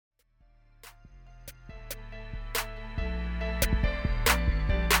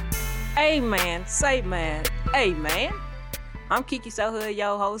Amen. Say man. Amen. I'm Kiki Sohood,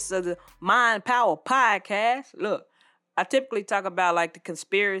 your host of the Mind Power Podcast. Look, I typically talk about like the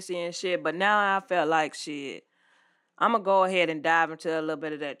conspiracy and shit, but now I felt like shit. I'm gonna go ahead and dive into a little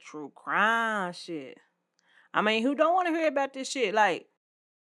bit of that true crime shit. I mean, who don't want to hear about this shit? Like,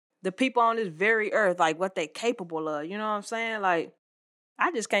 the people on this very earth, like what they capable of. You know what I'm saying? Like,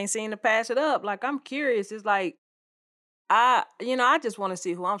 I just can't seem to pass it up. Like, I'm curious. It's like, I just want to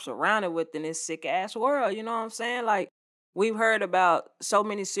see who I'm surrounded with in this sick ass world. You know what I'm saying? Like, we've heard about so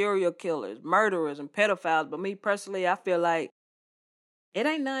many serial killers, murderers, and pedophiles, but me personally, I feel like it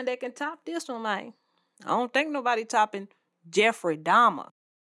ain't none that can top this one, man. I don't think nobody topping Jeffrey Dahmer.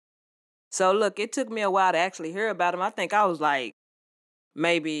 So look, it took me a while to actually hear about him. I think I was like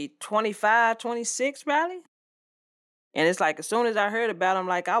maybe 25, 26 probably. And it's like as soon as I heard about him,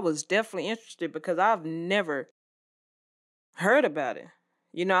 like I was definitely interested because I've never heard about it.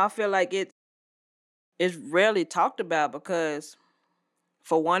 You know, I feel like it's rarely talked about because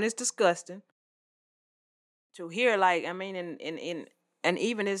for one, it's disgusting. To hear like, I mean, and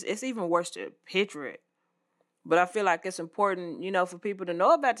even it's even worse to picture it. But I feel like it's important, for people to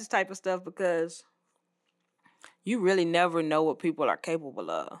know about this type of stuff because you really never know what people are capable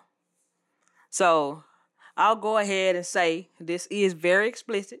of. So I'll go ahead and say this is very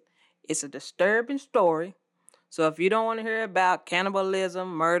explicit. It's a disturbing story. So if you don't want to hear about cannibalism,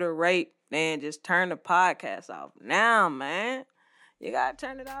 murder, rape, then just turn the podcast off now, man. You gotta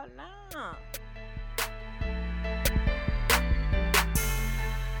turn it off now.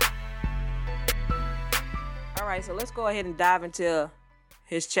 All right, so let's go ahead and dive into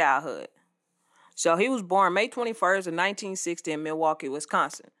his childhood. So he was born May 21st of 1960 in Milwaukee,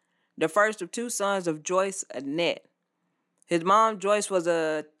 Wisconsin, the first of two sons of Joyce Annette. His mom, Joyce, was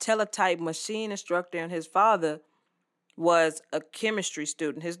a teletype machine instructor, and his father was a chemistry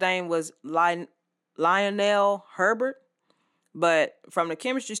student. His name was Lionel Herbert, but from the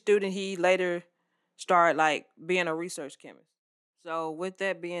chemistry student, he later started, like, being a research chemist. So with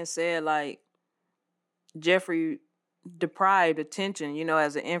that being said, like, Jeffrey deprived attention,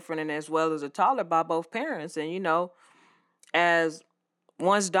 as an infant and as well as a toddler by both parents. And, as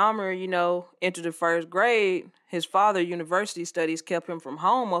once Dahmer, entered the first grade, his father, university studies kept him from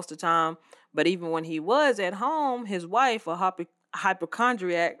home most of the time. But even when he was at home, his wife, a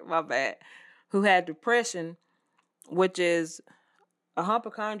hypochondriac, my bad, who had depression, which is a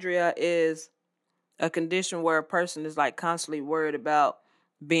hypochondria is a condition where a person is like constantly worried about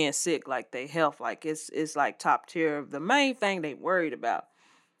being sick, like their health, like it's like top tier of the main thing they worried about.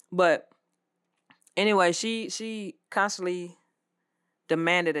 But anyway, she constantly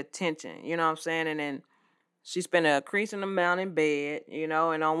demanded attention, you know what I'm saying? And then she spent an increasing amount in bed, and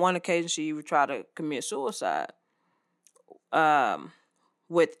on one occasion she even tried to commit suicide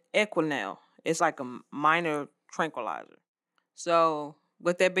with Equinel. It's like a minor tranquilizer. So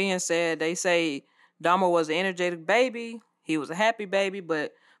with that being said, they say Dahmer was an energetic baby. He was a happy baby,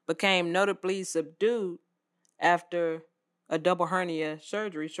 but became notably subdued after a double hernia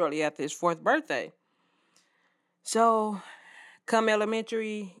surgery shortly after his 4th birthday. So come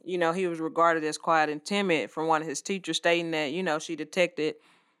elementary, he was regarded as quiet and timid from one of his teachers stating that, she detected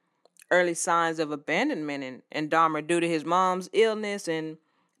early signs of abandonment and Dahmer due to his mom's illness, and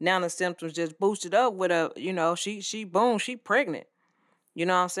now the symptoms just boosted up with she pregnant. You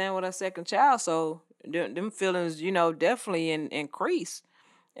know what I'm saying, with her second child. So them feelings, definitely increase.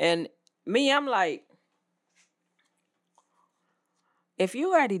 And me, I'm like, if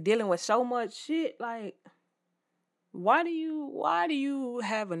you already dealing with so much shit, like, why do you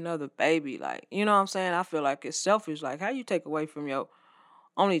have another baby? Like, you know what I'm saying? I feel like it's selfish. Like, how you take away from your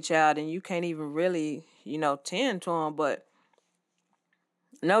only child and you can't even really, tend to him? But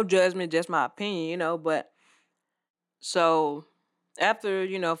no judgment, just my opinion, but so after,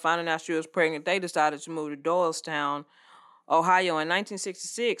 finding out she was pregnant, they decided to move to Doylestown, Ohio in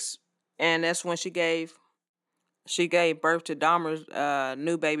 1966. And that's when she gave birth to Dahmer's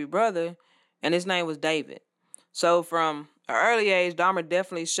new baby brother, and his name was David. So from an early age, Dahmer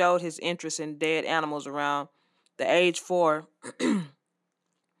definitely showed his interest in dead animals. Around the age 4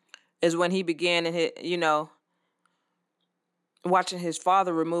 is when he began, watching his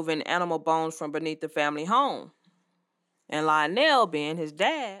father removing animal bones from beneath the family home. And Lionel, being his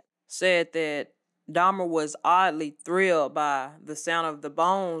dad, said that Dahmer was oddly thrilled by the sound of the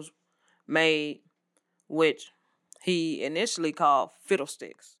bones made, which he initially called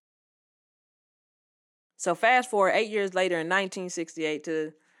fiddlesticks. So fast forward 8 years later in 1968,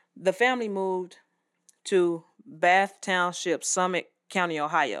 the family moved to Bath Township, Summit County,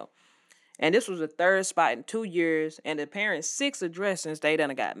 Ohio. And this was the third spot in 2 years, and the parents' sixth address since they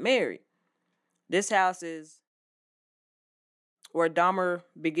done got married. This house is where Dahmer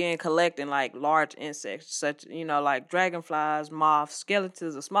began collecting like large insects, such like dragonflies, moths,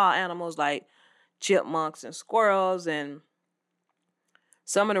 skeletons of small animals like chipmunks and squirrels, and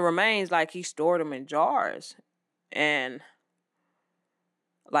some of the remains like he stored them in jars, and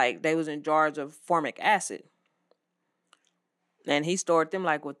like they was in jars of formic acid, and he stored them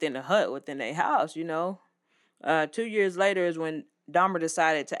like within the hut, within their house. 2 years later is when Dahmer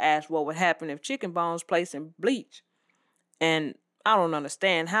decided to ask what would happen if chicken bones placed in bleach. And I don't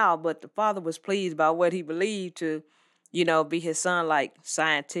understand how, but the father was pleased by what he believed to, be his son like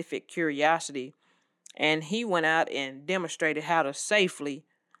scientific curiosity. And he went out and demonstrated how to safely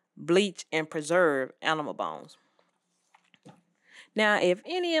bleach and preserve animal bones. Now, if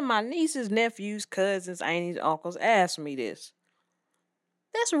any of my nieces, nephews, cousins, aunties, uncles ask me this,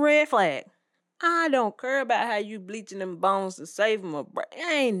 that's a red flag. I don't care about how you bleaching them bones to save them.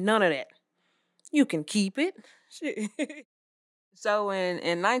 Ain't none of that. You can keep it. Shit. So in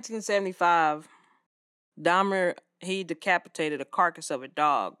 1975, Dahmer, he decapitated a carcass of a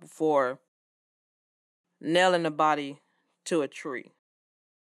dog before nailing the body to a tree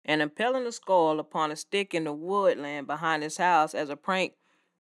and impaling the skull upon a stick in the woodland behind his house. As a prank,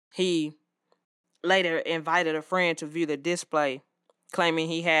 he later invited a friend to view the display, claiming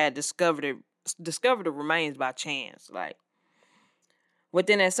he had discovered the remains by chance. Like,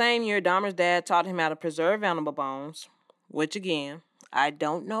 within that same year, Dahmer's dad taught him how to preserve animal bones, which again, I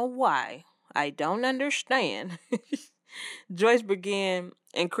don't know why. I don't understand. Joyce began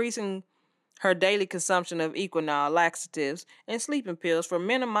increasing her daily consumption of Equinol laxatives and sleeping pills for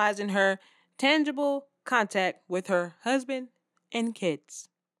minimizing her tangible contact with her husband and kids.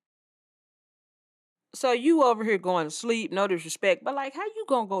 So you over here going to sleep, no disrespect, but like, how you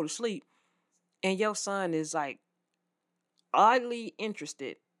gonna go to sleep and your son is like oddly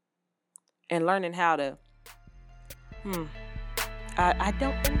interested in learning how to, I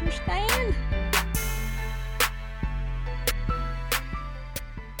don't understand.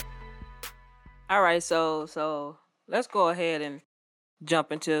 All right, so let's go ahead and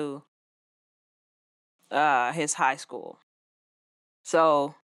jump into his high school.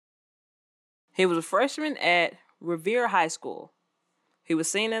 So he was a freshman at Revere High School. He was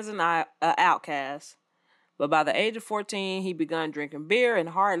seen as an outcast, but by the age of 14, he began drinking beer and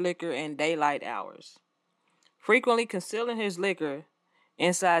hard liquor in daylight hours, frequently concealing his liquor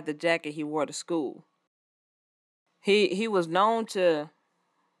inside the jacket he wore to school. He was known to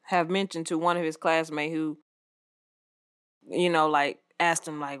have mentioned to one of his classmates who, like asked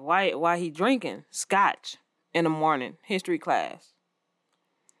him like why he drinking scotch in the morning history class.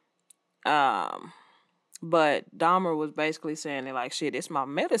 But Dahmer was basically saying it like, shit, it's my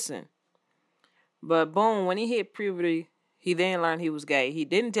medicine. But boom, when he hit puberty, he then learned he was gay. He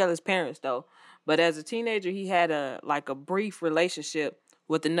didn't tell his parents though. But as a teenager, he had a brief relationship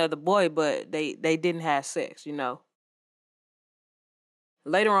with another boy, but they didn't have sex.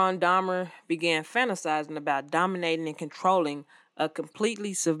 Later on, Dahmer began fantasizing about dominating and controlling a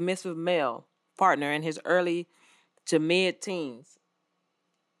completely submissive male partner in his early to mid-teens.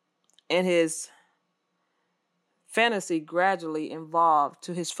 And his fantasy gradually evolved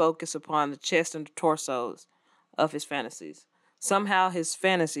to his focus upon the chest and the torsos of his fantasies. Somehow his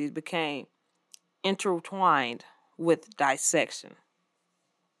fantasies became intertwined with dissection.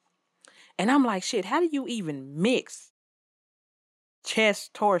 And I'm like, shit, how do you even mix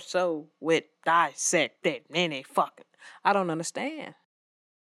chest, torso with dissect that? Man, they fucking, I don't understand.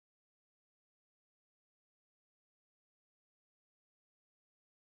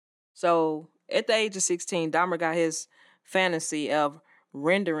 So at the age of 16, Dahmer got his fantasy of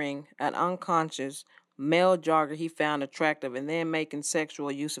rendering an unconscious male jogger he found attractive and then making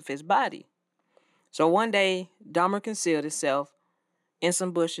sexual use of his body. So one day, Dahmer concealed himself in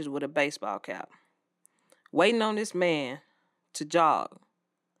some bushes with a baseball cap, waiting on this man to jog.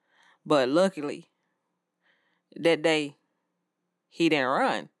 But luckily, that day, he didn't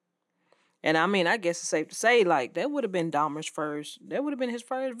run. And I mean, I guess it's safe to say, like, that would have been his first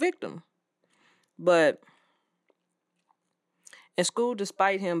victim. But in school,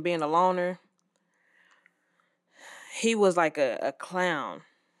 despite him being a loner, he was like a clown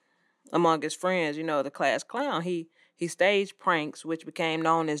among his friends, the class clown. He staged pranks, which became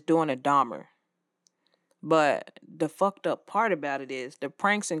known as doing a Dahmer. But the fucked up part about it is the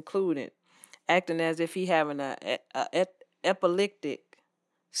pranks included acting as if he having a epileptic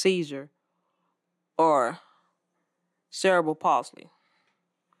seizure or cerebral palsy.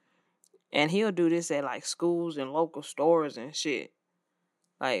 And he'll do this at like schools and local stores and shit.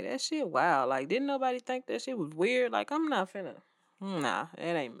 Like, that shit wild. Like, didn't nobody think that shit was weird? Like, I'm not finna. Nah,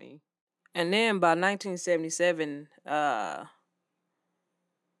 it ain't me. And then by 1977, Dahmer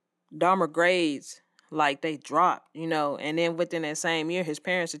grades, like, they dropped, and then within that same year, his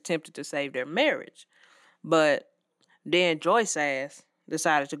parents attempted to save their marriage. But then Joyce ass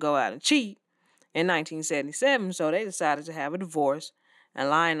decided to go out and cheat in 1977, so they decided to have a divorce. And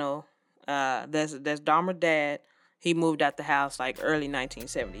Lionel, that's Dahmer's dad, he moved out the house like early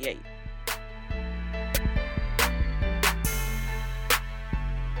 1978.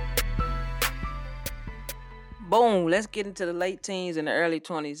 Boom, let's get into the late teens and the early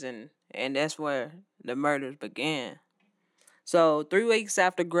 20s, and that's where the murders began. So 3 weeks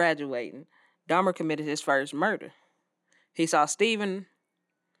after graduating, Dahmer committed his first murder. He saw Stephen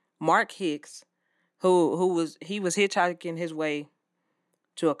Mark Hicks, who was hitchhiking his way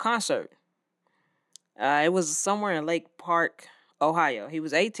to a concert. It was somewhere in Lake Park, Ohio. He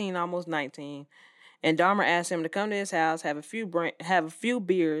was 18, almost 19, and Dahmer asked him to come to his house, have a few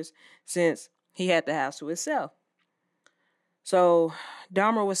beers, since he had the house to himself. So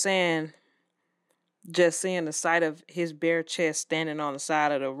Dahmer was saying, just seeing the sight of his bare chest standing on the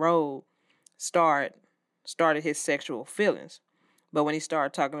side of the road started his sexual feelings. But when he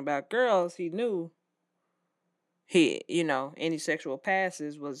started talking about girls, he knew any sexual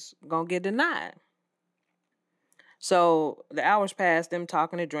passes was gonna get denied. So the hours passed, them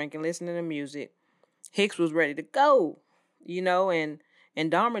talking and drinking, listening to music. Hicks was ready to go, and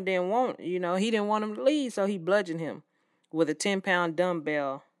Dahmer didn't want, he didn't want him to leave, so he bludgeoned him with a 10-pound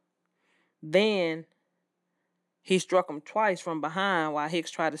dumbbell. Then he struck him twice from behind while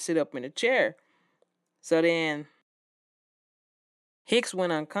Hicks tried to sit up in a chair. So then Hicks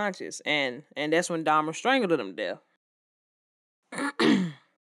went unconscious, and that's when Dahmer strangled him to death.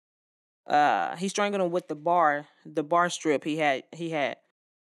 He strangled him with the bar strip he had.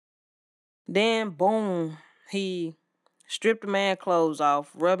 Then, boom, he stripped the man's clothes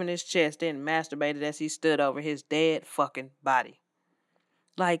off, rubbing his chest, then masturbated as he stood over his dead fucking body.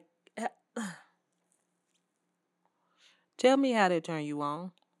 Like, tell me how they turn you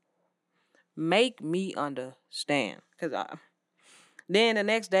on. Make me understand. Then the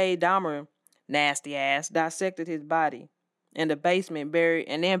next day, Dahmer, nasty ass, dissected his body in the basement,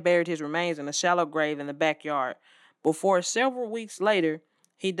 buried his remains in a shallow grave in the backyard. Before several weeks later,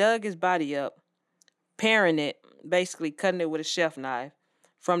 he dug his body up, paring it, basically cutting it with a chef knife,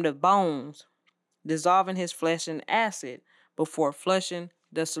 from the bones, dissolving his flesh in acid before flushing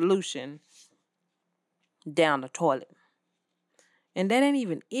the solution down the toilet. And that ain't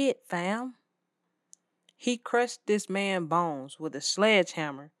even it, fam. He crushed this man's bones with a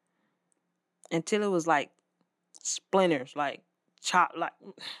sledgehammer until it was like splinters, like chopped, like,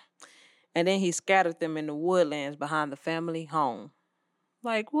 and then he scattered them in the woodlands behind the family home.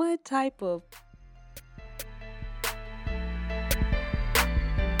 Like, what type of...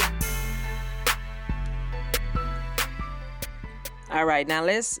 All right, now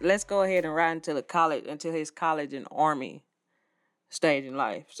let's go ahead and ride until his college and army stage in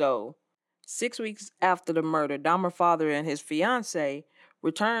life. So 6 weeks after the murder, Dahmer's father and his fiancée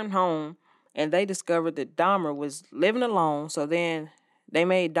returned home, and they discovered that Dahmer was living alone. So then they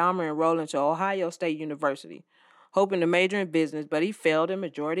made Dahmer enroll into Ohio State University, hoping to major in business, but he failed in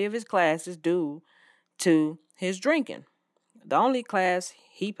majority of his classes due to his drinking. The only class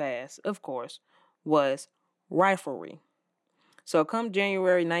he passed, of course, was riflery. So come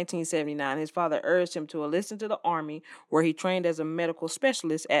January 1979, his father urged him to enlist into the Army, where he trained as a medical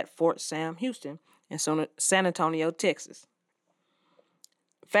specialist at Fort Sam Houston in San Antonio, Texas.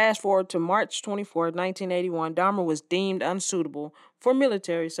 Fast forward to March 24, 1981, Dahmer was deemed unsuitable for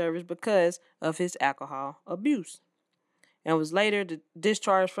military service because of his alcohol abuse, and was later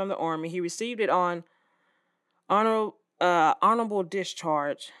discharged from the Army. He received it on honorable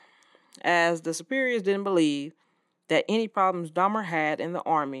discharge, as the superiors didn't believe that any problems Dahmer had in the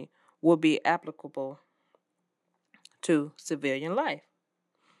Army would be applicable to civilian life.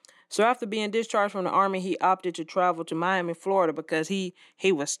 So after being discharged from the Army, he opted to travel to Miami, Florida, because he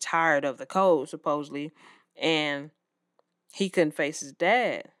was tired of the cold, supposedly, and he couldn't face his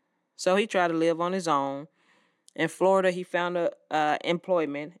dad. So he tried to live on his own. In Florida, he found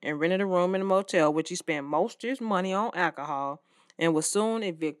employment and rented a room in a motel, which he spent most of his money on alcohol, and was soon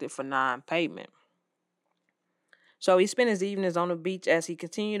evicted for non-payment. So he spent his evenings on the beach as he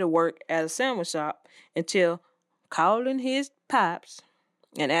continued to work at a sandwich shop until calling his pops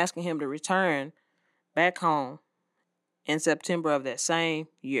and asking him to return back home in September of that same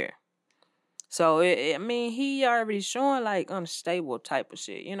year. So, he already showing like unstable type of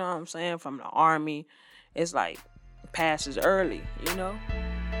shit, you know what I'm saying? From the Army, it's like passes early,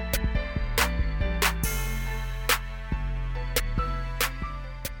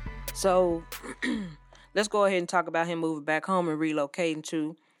 So let's go ahead and talk about him moving back home and relocating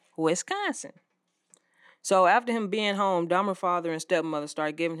to Wisconsin. So after him being home, Dahmer's father and stepmother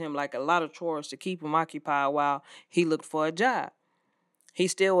started giving him like a lot of chores to keep him occupied while he looked for a job. He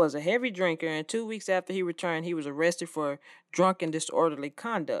still was a heavy drinker, and 2 weeks after he returned, he was arrested for drunken disorderly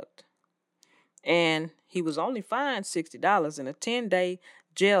conduct. And he was only fined $60 in a 10-day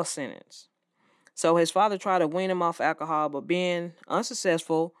jail sentence. So his father tried to wean him off alcohol, but being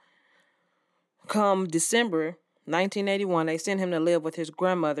unsuccessful, come December 1981, they sent him to live with his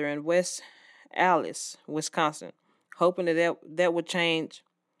grandmother in West Allis, Wisconsin, hoping that would change,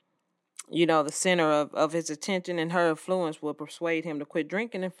 the center of his attention, and her influence would persuade him to quit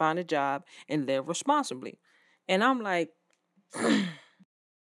drinking and find a job and live responsibly. And I'm like,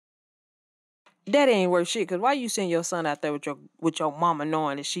 that ain't worth shit, because why you send your son out there with your mama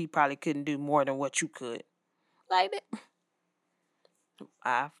knowing that she probably couldn't do more than what you could? Like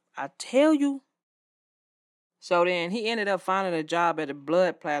that. I tell you. So then he ended up finding a job at a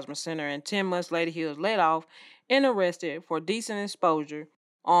blood plasma center, and 10 months later he was let off and arrested for decent exposure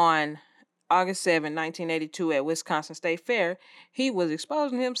on August 7, 1982 at Wisconsin State Fair. He was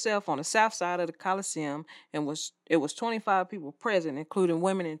exposing himself on the south side of the Coliseum, and it was 25 people present, including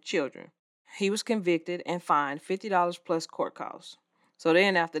women and children. He was convicted and fined $50 plus court costs. So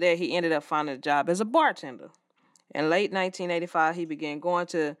then after that, he ended up finding a job as a bartender. In late 1985, he began going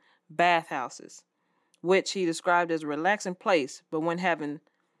to bathhouses, which he described as a relaxing place, but when having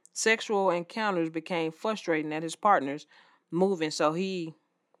sexual encounters became frustrating at his partners moving, so he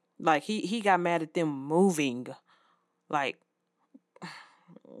got mad at them moving. Like,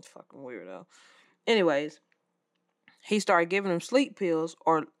 fucking weirdo. Anyways, he started giving them sleep pills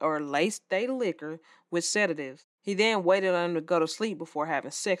or laced their liquor with sedatives. He then waited on them to go to sleep before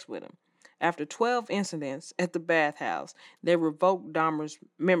having sex with him. After 12 incidents at the bathhouse, they revoked Dahmer's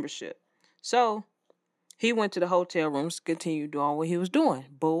membership. So he went to the hotel rooms to continue doing what he was doing.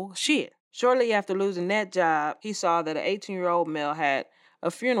 Bullshit. Shortly after losing that job, he saw that an 18-year-old male had a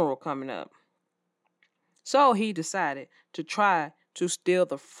funeral coming up. So he decided to try to steal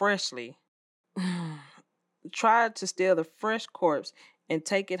the fresh corpse and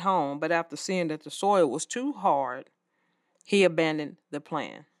take it home, but after seeing that the soil was too hard, he abandoned the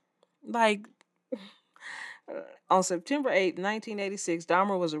plan. Like, on September 8, 1986,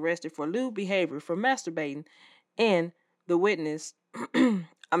 Dahmer was arrested for lewd behavior for masturbating in the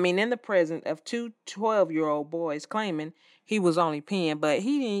presence of two 12-year-old boys, claiming he was only peeing, but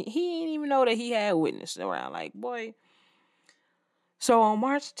he didn't even know that he had witnesses around. Like, boy. So on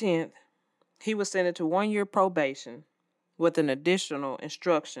March 10th, he was sentenced to 1 year probation with an additional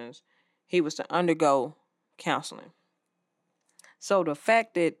instructions he was to undergo counseling. So the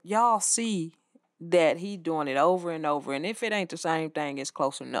fact that y'all see that he doing it over and over, and if it ain't the same thing, it's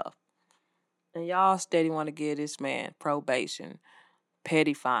close enough. And y'all steady want to give this man probation,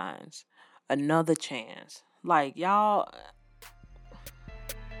 petty fines, another chance. Like, y'all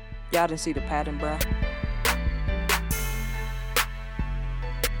didn't see the pattern, bruh.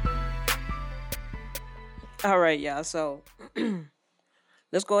 All right, y'all. So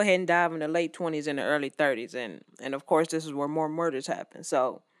let's go ahead and dive in the late 20s and the early 30s. And of course, this is where more murders happen.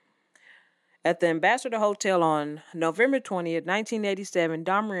 So at the Ambassador Hotel on November 20th, 1987,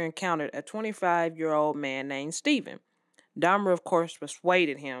 Dahmer encountered a 25-year-old man named Steven. Dahmer, of course,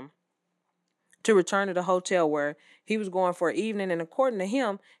 persuaded him to return to the hotel where he was going for an evening, and according to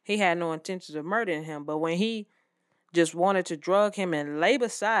him, he had no intentions of murdering him. But when he just wanted to drug him and lay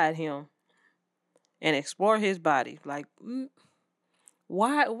beside him and explore his body, like,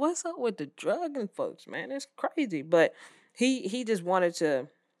 why? What's up with the drugging folks, man? It's crazy. But he just wanted to,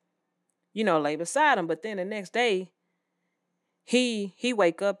 lay beside him. But then the next day, he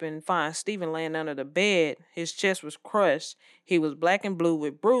wake up and finds Stephen laying under the bed. His chest was crushed. He was black and blue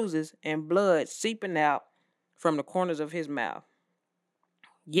with bruises and blood seeping out from the corners of his mouth.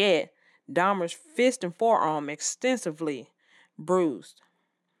 Yet, Dahmer's fist and forearm extensively bruised.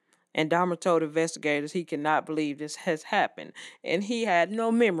 And Dahmer told investigators he cannot believe this has happened, and he had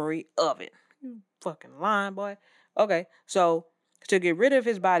no memory of it. You fucking lying, boy. Okay, so to get rid of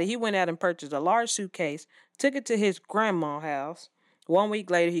his body, he went out and purchased a large suitcase, took it to his grandma's house. 1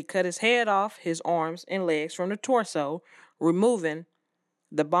 week later, he cut his head off, his arms and legs from the torso, removing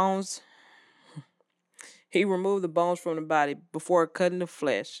the bones. He removed the bones from the body before cutting the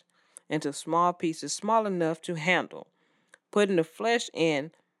flesh into small pieces small enough to handle, putting the flesh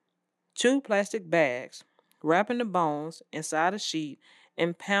in 2 plastic bags, wrapping the bones inside a sheet,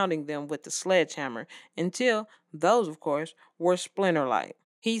 and pounding them with the sledgehammer until those, of course, were splinter-like.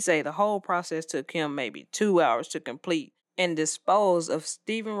 He said the whole process took him maybe 2 hours to complete, and disposed of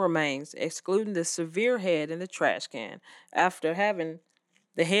Stephen remains, excluding the severe head in the trash can. After having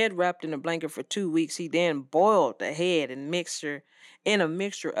the head wrapped in a blanket for 2 weeks, he then boiled the head in a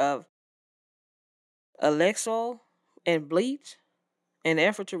mixture of Alexol and bleach in an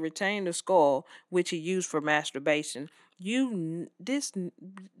effort to retain the skull, which he used for masturbation. This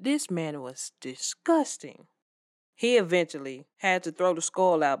man was disgusting. He eventually had to throw the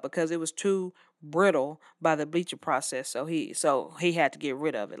skull out because it was too brittle by the bleaching process. So he had to get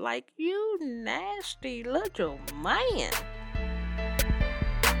rid of it. Like, you nasty little man.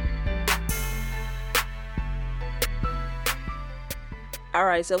 All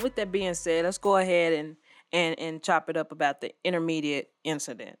right, so with that being said, let's go ahead and chop it up about the intermediate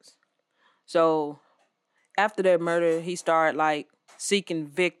incidents. So after that murder, he started like seeking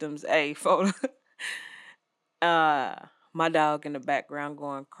victims. Hey, photo. My dog in the background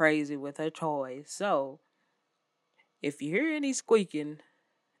going crazy with her toys. So if you hear any squeaking,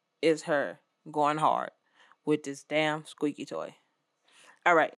 it's her going hard with this damn squeaky toy.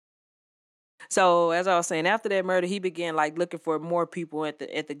 All right. So as I was saying, after that murder, he began like looking for more people at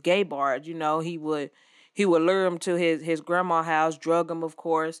the gay bars. You know, he would lure them to his grandma's house, drug them, of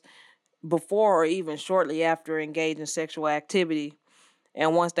course, before or even shortly after engaging sexual activity.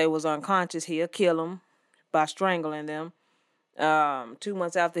 And once they was unconscious, he'll kill them by strangling them. 2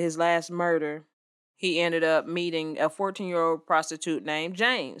 months after his last murder, he ended up meeting a 14-year-old prostitute named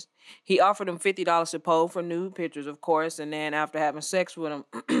James. He offered him $50 to pose for nude pictures, of course, and then after having sex with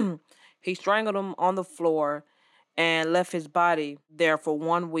him, he strangled him on the floor and left his body there for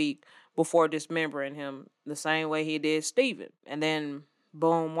 1 week before dismembering him the same way he did Stephen. And then,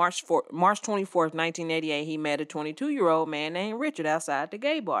 boom, March 24th, 1988, he met a 22-year-old man named Richard outside the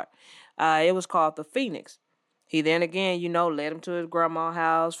gay bar. It was called the Phoenix. He then again, led him to his grandma's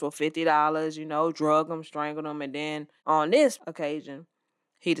house for $50, drug him, strangled him, and then on this occasion,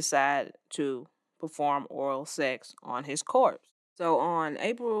 he decided to perform oral sex on his corpse. So on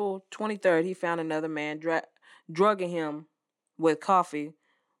April 23rd, he found another man drugging him with coffee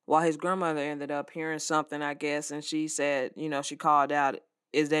while his grandmother ended up hearing something, I guess, and she said, she called out,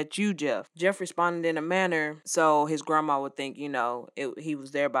 "Is that you, Jeff?" Jeff responded in a manner so his grandma would think, he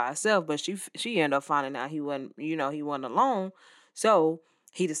was there by himself, but she ended up finding out he wasn't alone. So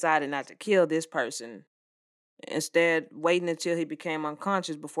he decided not to kill this person. Instead, waiting until he became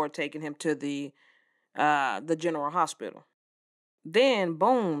unconscious before taking him to the general hospital. Then,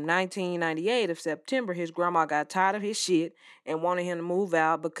 boom, 1998 of September, his grandma got tired of his shit and wanted him to move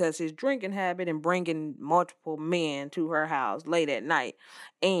out because his drinking habit and bringing multiple men to her house late at night.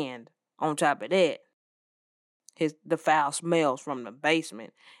 And on top of that, the foul smells from the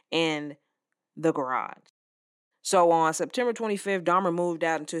basement and the garage. So on September 25th, Dahmer moved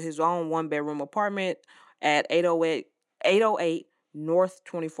out into his own one-bedroom apartment at 808 North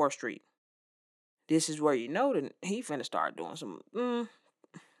 24th Street. This is where that he finna start doing some.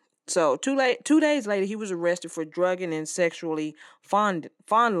 So 2 days later, he was arrested for drugging and sexually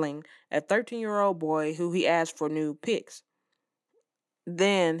fondling a 13-year-old boy who he asked for nude pics.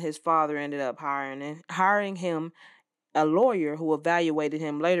 Then his father ended up hiring him a lawyer who evaluated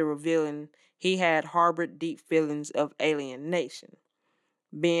him, later revealing he had harbored deep feelings of alienation,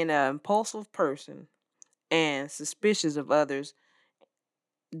 being an impulsive person and suspicious of others,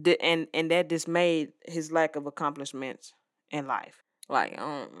 and that dismayed his lack of accomplishments in life.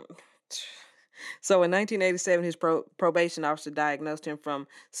 So in 1987, his probation officer diagnosed him from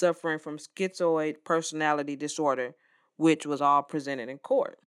suffering from schizoid personality disorder, which was all presented in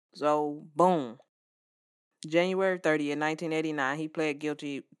court. So, boom. January 30th, 1989, he pled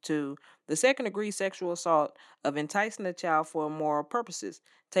guilty to the second-degree sexual assault of enticing a child for immoral purposes,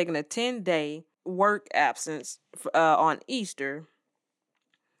 taking a 10-day work absence on Easter.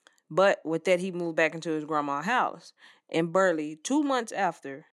 But with that, he moved back into his grandma's house. And barely 2 months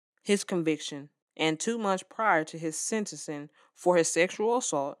after his conviction and 2 months prior to his sentencing for his sexual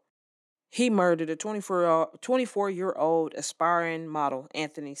assault, he murdered a 24-year-old aspiring model,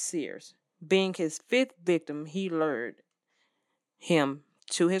 Anthony Sears. Being his fifth victim, he lured him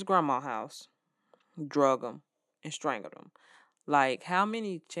to his grandma's house, drug him, and strangled him. Like, how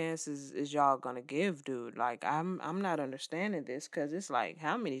many chances is y'all gonna give, dude? Like, I'm not understanding this, because it's like,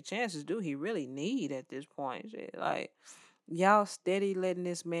 how many chances do he really need at this point? Like, y'all steady letting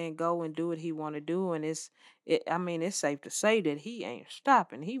this man go and do what he want to do, and it's safe to say that he ain't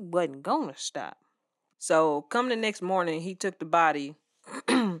stopping. He wasn't gonna stop. So, come the next morning, he took the body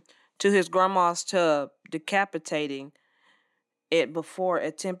to his grandma's tub, decapitating it before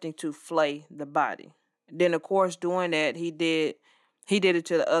attempting to flay the body. Then, of course, doing that, he did He did it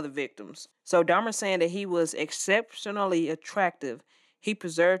to the other victims. So Dahmer saying that he was exceptionally attractive. He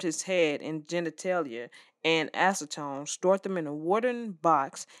preserved his head and genitalia and acetone, stored them in a wooden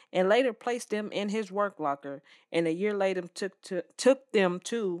box, and later placed them in his work locker. And a year later took them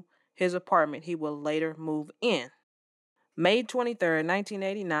to his apartment he will later move in. May 23rd,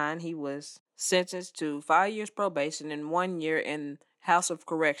 1989, he was sentenced to 5 years probation and 1 year in House of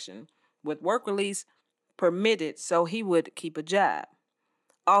Correction, with work release permitted so he would keep a job.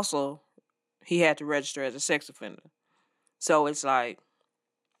 Also, he had to register as a sex offender. So it's like,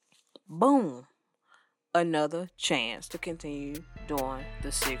 boom, another chance to continue doing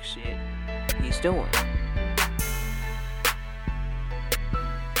the sick shit he's doing.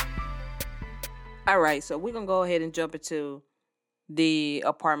 All right, so we're going to go ahead and jump into the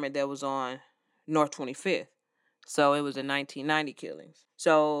apartment that was on North 25th. So it was the 1990 killings.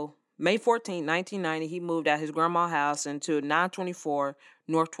 So May 14, 1990, he moved out his grandma's house into 924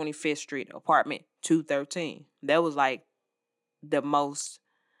 North 25th Street, apartment 213. That was like the most,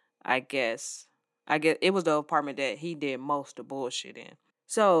 I guess it was the apartment that he did most of the bullshit in.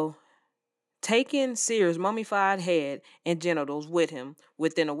 So, taking Sears' mummified head and genitals with him,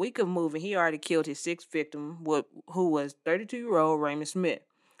 within a week of moving, he already killed his sixth victim, who was 32-year-old Raymond Smith.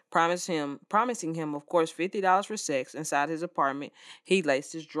 Promising him, of course, $50 for sex inside his apartment. He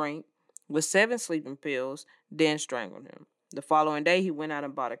laced his drink with 7 sleeping pills, then strangled him. The following day, he went out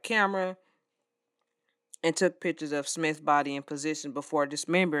and bought a camera and took pictures of Smith's body in position before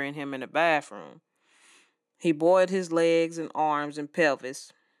dismembering him in the bathroom. He boiled his legs and arms and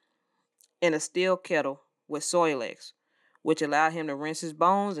pelvis in a steel kettle with Soilex, which allowed him to rinse his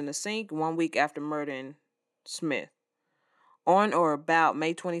bones in the sink 1 week after murdering Smith. On or about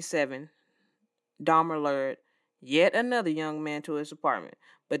May 27, Dahmer lured yet another young man to his apartment,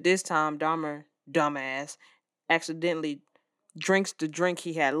 but this time Dahmer, dumbass, accidentally drinks the drink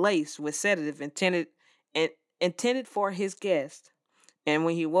he had laced with sedative intended for his guest. And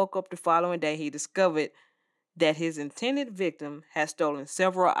when he woke up the following day, he discovered that his intended victim had stolen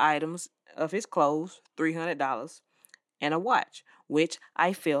several items of his clothes, $300, and a watch, which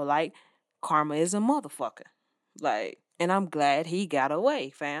I feel like karma is a motherfucker. And I'm glad he got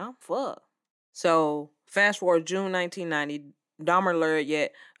away, fam. Fuck. So, fast forward June 1990, Dahmer lured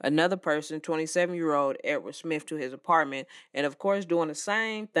yet another person, 27-year-old Edward Smith, to his apartment, and of course doing the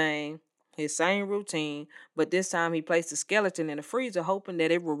same thing, his same routine, but this time he placed the skeleton in the freezer hoping that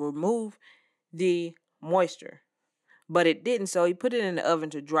it would remove the moisture. But it didn't, so he put it in the oven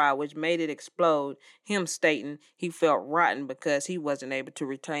to dry, which made it explode, him stating he felt rotten because he wasn't able to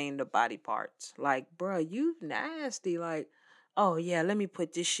retain the body parts. Like, bruh, you nasty. Like, oh yeah, let me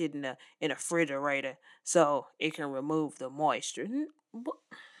put this shit in a refrigerator so it can remove the moisture.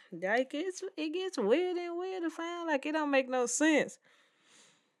 Like, it gets weird and weird to find. Like, it don't make no sense.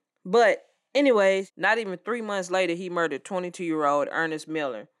 But anyways, not even 3 months later, he murdered 22-year-old Ernest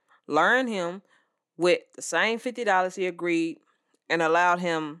Miller, luring him with the same $50 he agreed, and allowed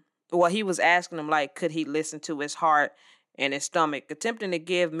him, he was asking him, like, could he listen to his heart and his stomach, attempting to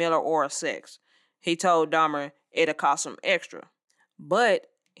give Miller oral sex. He told Dahmer it'd cost him extra. But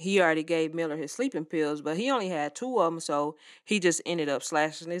he already gave Miller his sleeping pills, but he only had 2 of them, so he just ended up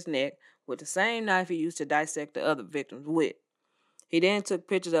slashing his neck with the same knife he used to dissect the other victims with. He then took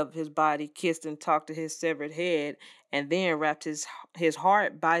pictures of his body, kissed and talked to his severed head, and then wrapped his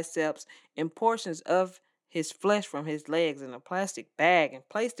heart, biceps, and portions of his flesh from his legs in a plastic bag and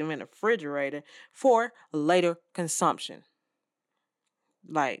placed them in the refrigerator for later consumption.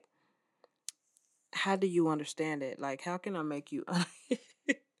 Like, how do you understand it? Like, how can I make you...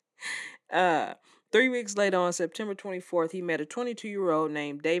 3 weeks later, on September 24th, he met a 22-year-old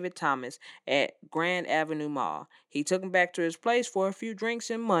named David Thomas at Grand Avenue Mall. He took him back to his place for a few drinks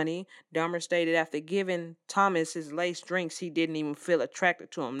and money. Dahmer stated after giving Thomas his laced drinks, he didn't even feel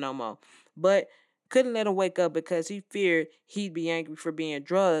attracted to him no more. But couldn't let him wake up because he feared he'd be angry for being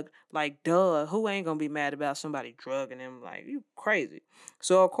drugged. Like, duh, who ain't gonna be mad about somebody drugging him? Like, you crazy.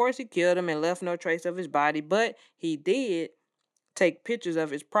 So, of course, he killed him and left no trace of his body, but he did take pictures of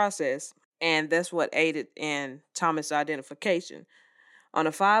his process, and that's what aided in Thomas' identification. On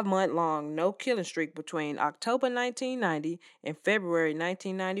a 5-month-long no-killing streak between October 1990 and February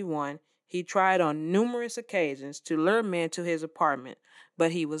 1991, he tried on numerous occasions to lure men to his apartment,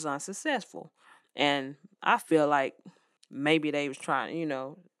 but he was unsuccessful. And I feel like maybe they was trying,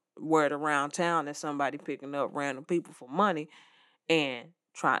 word around town that somebody picking up random people for money, and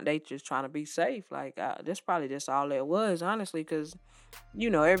they just trying to be safe. Like, that's probably just all it was, honestly, because,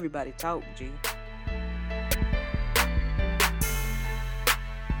 everybody talk, G.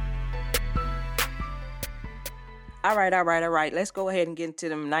 All right. Let's go ahead and get into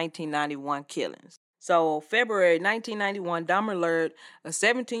them 1991 killings. So, February 1991, Dahmer lured a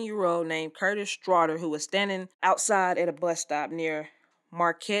 17-year-old named Curtis Straughter, who was standing outside at a bus stop near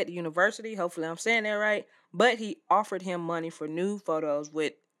Marquette University. Hopefully, I'm saying that right. But he offered him money for nude photos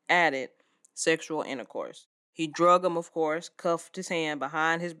with added sexual intercourse. He drugged him, of course, cuffed his hand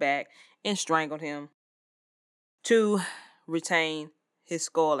behind his back, and strangled him to retain his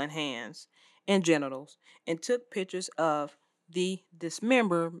skull and hands and genitals, and took pictures of the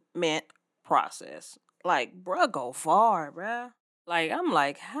dismemberment process. Like, bruh, go far, bruh. Like, I'm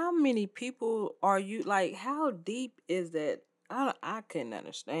like, how many people are you? Like, how deep is that? I couldn't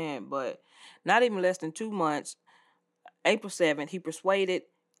understand, but not even less than 2 months, April 7th, he persuaded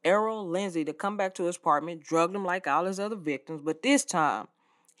Errol Lindsay to come back to his apartment, drugged him like all his other victims, but this time,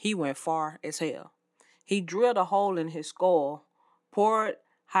 he went far as hell. He drilled a hole in his skull, poured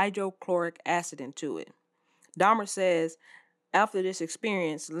hydrochloric acid into it. Dahmer says, after this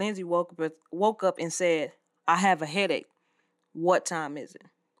experience, Lindsay woke up and said, "I have a headache. What time is it?"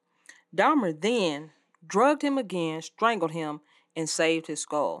 Dahmer then drugged him again, strangled him, and saved his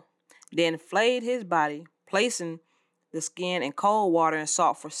skull. Then flayed his body, placing the skin in cold water and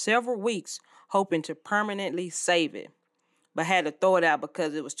salt for several weeks, hoping to permanently save it, but had to throw it out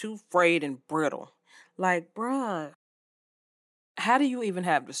because it was too frayed and brittle. Like, bruh, how do you even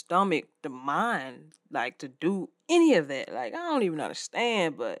have the stomach, the mind, like, to do any of that? Like, I don't even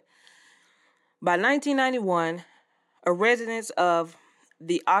understand. But by 1991, a residents of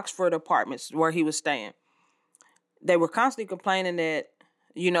the Oxford apartments where he was staying, they were constantly complaining that,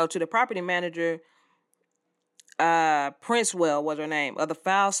 to the property manager, Princewell was her name, of the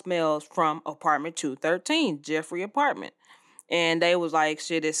foul smells from apartment 213, Jeffrey apartment. And they was like,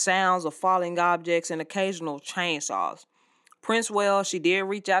 shit, it sounds of falling objects and occasional chainsaws. Princewell, she did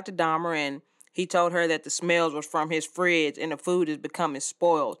reach out to Dahmer, and he told her that the smells was from his fridge and the food is becoming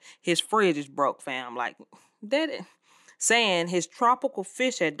spoiled. His fridge is broke, fam. Like, that, saying his tropical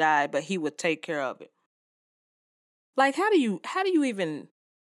fish had died, but he would take care of it. Like, how do you even,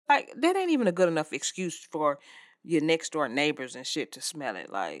 like, that ain't even a good enough excuse for your next door neighbors and shit to smell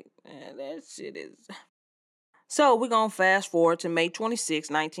it. Like, man, that shit is. So we're gonna fast forward to May 26,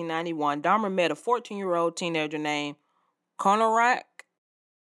 1991. Dahmer met a 14-year-old teenager named Konorak.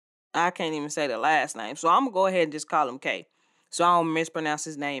 I can't even say the last name, so I'm gonna go ahead and just call him K, so I don't mispronounce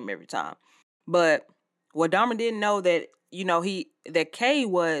his name every time. But what Dahmer didn't know that that K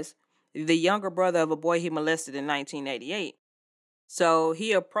was the younger brother of a boy he molested in 1988. So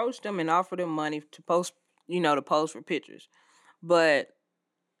he approached him and offered him money to post, to pose for pictures. But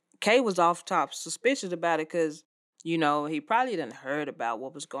Kay was off top suspicious about it because, he probably didn't heard about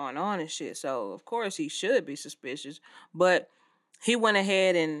what was going on and shit. So of course he should be suspicious. But he went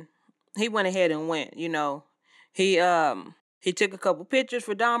ahead and went. He took a couple pictures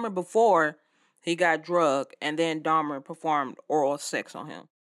for Dahmer before he got drugged, and then Dahmer performed oral sex on him.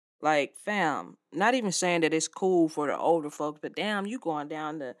 Like, fam, not even saying that it's cool for the older folks, but damn, you going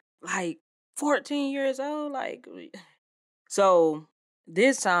down to like 14 years old, like. So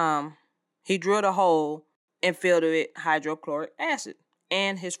this time, he drilled a hole and filled it with hydrochloric acid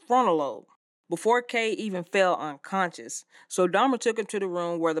and his frontal lobe before Kay even fell unconscious. So Dahmer took him to the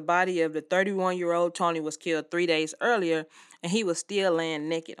room where the body of the 31-year-old Tony was killed 3 days earlier, and he was still laying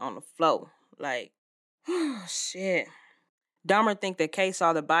naked on the floor. Like, shit. Dahmer think that Kay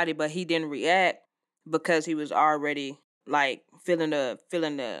saw the body, but he didn't react because he was already like feeling the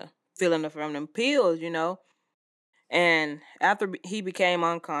from them pills. And after he became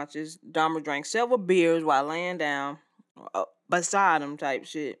unconscious, Dahmer drank several beers while laying down beside him type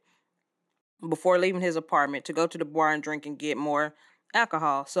shit before leaving his apartment to go to the bar and drink and get more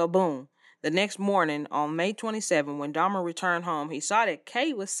alcohol. So boom. The next morning, on May 27, when Dahmer returned home, he saw that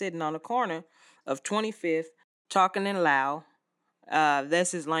Kay was sitting on the corner of 25th, talking in loud,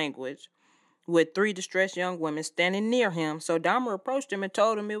 that's his language, with three distressed young women standing near him. So Dahmer approached him and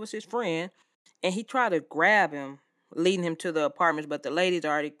told him it was his friend, and he tried to grab him, leading him to the apartments, but the ladies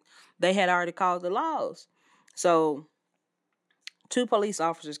had already called the laws. So 2 police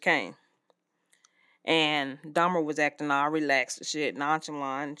officers came, and Dahmer was acting all relaxed and shit,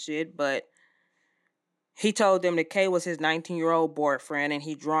 nonchalant and shit, but he told them that Kay was his 19-year-old boyfriend, and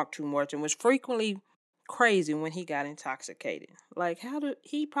he drank too much and was frequently crazy when he got intoxicated. Like,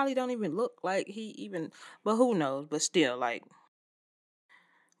 he probably don't even look like he even, but who knows, but still, like,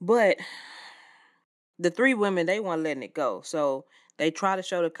 but the 3 women, they weren't letting it go. So they tried to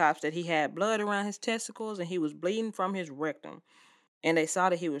show the cops that he had blood around his testicles and he was bleeding from his rectum. And they saw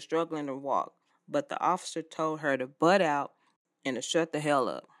that he was struggling to walk. But the officer told her to butt out and to shut the hell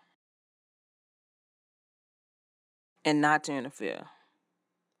up. and not to interfere.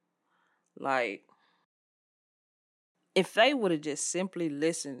 Like, if they would have just simply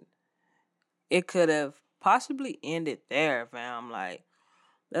listened, it could have possibly ended there, fam. Like,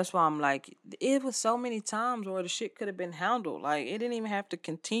 that's why I'm like, it was so many times where the shit could have been handled. Like, it didn't even have to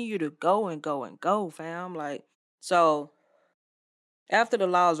continue to go and go and go, fam. Like, so after the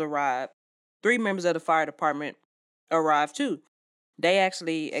laws arrived, 3 members of the fire department arrived too. They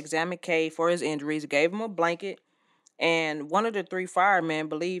actually examined K for his injuries, gave him a blanket, and one of the 3 firemen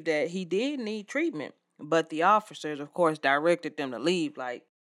believed that he did need treatment. But the officers, of course, directed them to leave. Like,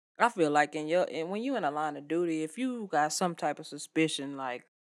 I feel like when you in a line of duty, if you got some type of suspicion, like,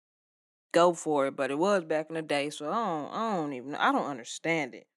 go for it. But it was back in the day, so I don't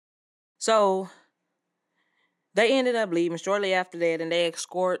understand it. So they ended up leaving shortly after that, and they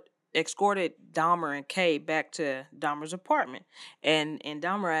escorted Dahmer and Kay back to Dahmer's apartment. And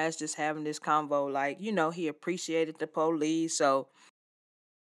Dahmer asked, just having this convo, like, he appreciated the police, so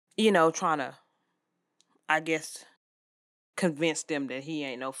trying to, I guess, convince them that he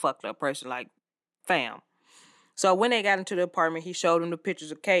ain't no fucked up person, like, fam. So when they got into the apartment, he showed them the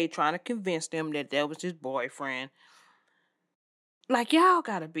pictures of Kay, trying to convince them that was his boyfriend. Like, y'all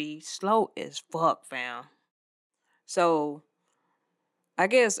gotta be slow as fuck, fam. So I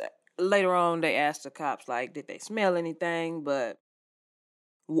guess later on they asked the cops, like, did they smell anything? But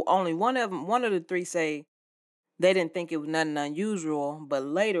only one of the 3 say they didn't think it was nothing unusual, but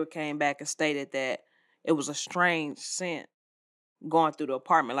later came back and stated that it was a strange scent going through the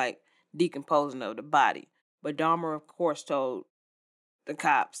apartment, like decomposing of the body. But Dahmer, of course, told the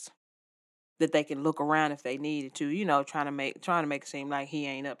cops that they can look around if they needed to, trying to make it seem like he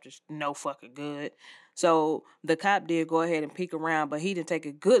ain't up to no fucking good. So the cop did go ahead and peek around, but he didn't take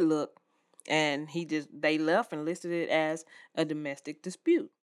a good look, and they left and listed it as a domestic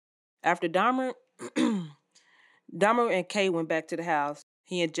dispute. After Dahmer and Kay went back to the house,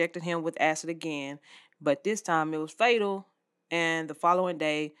 he injected him with acid again, but this time it was fatal. And the following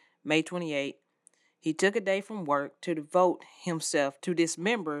day, May 28th, he took a day from work to devote himself to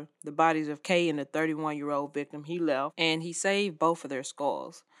dismember the bodies of Kay and the 31-year-old victim he left, and he saved both of their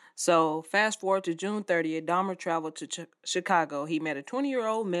skulls. So, fast forward to June 30th, Dahmer traveled to Chicago. He met a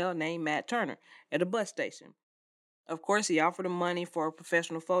 20-year-old male named Matt Turner at a bus station. Of course, he offered him money for a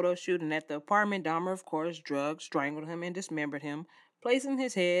professional photo shoot, and at the apartment, Dahmer, of course, drugged, strangled him, and dismembered him, placing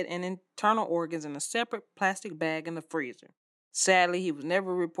his head and internal organs in a separate plastic bag in the freezer. Sadly, he was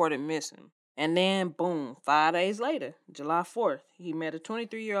never reported missing. And then, boom, 5 days later, July 4th, he met a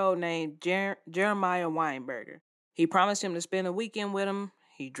 23-year-old named Jeremiah Weinberger. He promised him to spend a weekend with him.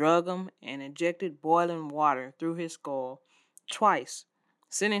 He drugged him and injected boiling water through his skull twice,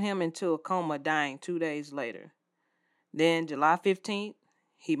 sending him into a coma, dying 2 days later. Then, July 15th,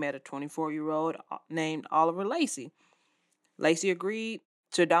 he met a 24-year-old named Oliver Lacey. Lacey agreed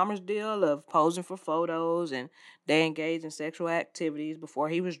to Dahmer's deal of posing for photos, and they engaged in sexual activities before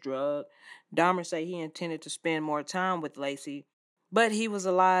he was drugged. Dahmer said he intended to spend more time with Lacey, but he was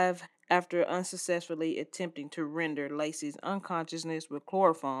alive after unsuccessfully attempting to render Lacey's unconsciousness with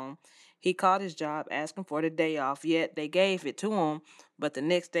chloroform. He caught his job asking for the day off, yet they gave it to him, but the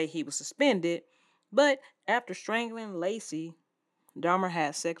next day he was suspended. But after strangling Lacey, Dahmer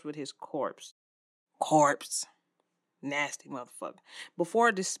had sex with his corpse. Nasty motherfucker.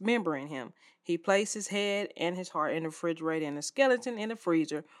 Before dismembering him, he placed his head and his heart in the refrigerator and the skeleton in the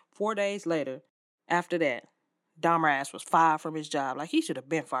freezer. 4 days later, after that, Dahmer ass was fired from his job. Like, he should have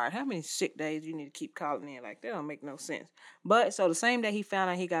been fired. How many sick days you need to keep calling in? Like, that don't make no sense. But, so the same day he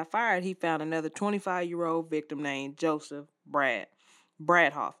found out he got fired, he found another 25-year-old victim named Joseph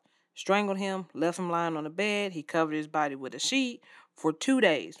Bradhoff. Strangled him, left him lying on the bed. He covered his body with a sheet for 2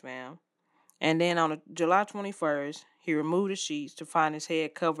 days, fam. And then on July 21st, he removed the sheets to find his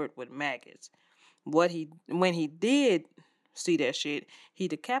head covered with maggots. When he did see that shit, he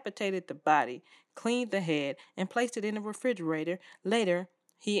decapitated the body, cleaned the head, and placed it in the refrigerator. Later,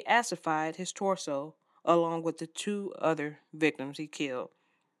 he acidified his torso along with the 2 other victims he killed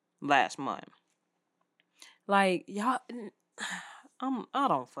last month. Like, y'all, I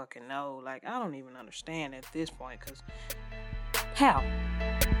don't fucking know. Like, I don't even understand at this point, because how?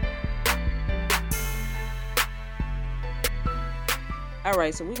 All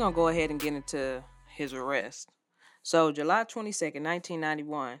right, so we're going to go ahead and get into his arrest. So, July 22nd,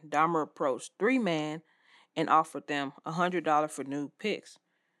 1991, Dahmer approached 3 men and offered them $100 for nude pics,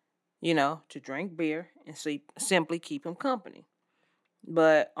 to drink beer and simply keep him company.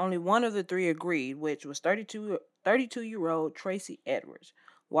 But only one of the 3 agreed, which was 32-year-old Tracy Edwards.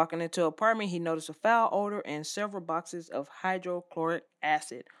 Walking into an apartment, he noticed a foul odor and several boxes of hydrochloric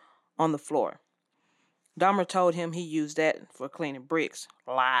acid on the floor. Dahmer told him he used that for cleaning bricks.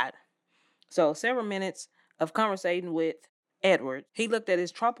 Lied. So several minutes of conversating with Edward, he looked at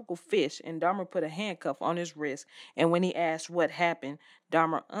his tropical fish and Dahmer put a handcuff on his wrist, and when he asked what happened,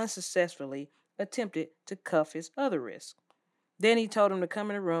 Dahmer unsuccessfully attempted to cuff his other wrist. Then he told him to come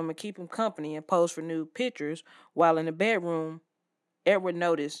in the room and keep him company and pose for nude pictures, while in the bedroom, Edward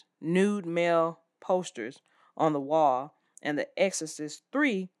noticed nude male posters on the wall, and The Exorcist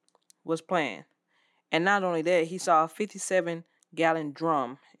 3 was playing. And not only that, he saw a 57-gallon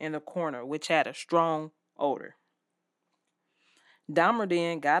drum in the corner, which had a strong odor. Dahmer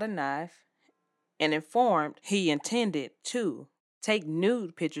then got a knife and informed he intended to take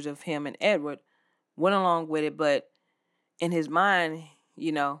nude pictures of him, and Edward went along with it, but in his mind,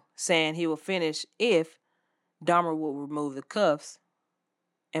 saying he would finish if Dahmer would remove the cuffs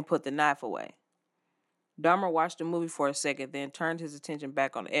and put the knife away. Dahmer watched the movie for a second, then turned his attention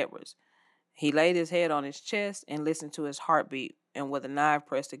back on Edwards. He laid his head on his chest and listened to his heartbeat, and with a knife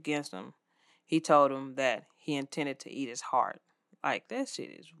pressed against him, he told him that he intended to eat his heart. Like, that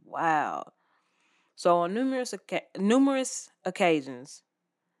shit is wild. So on numerous occasions,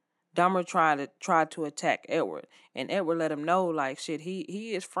 Dahmer tried to attack Edward, and Edward let him know, like, shit,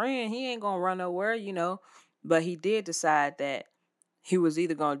 he is friend, he ain't gonna run nowhere. But he did decide that he was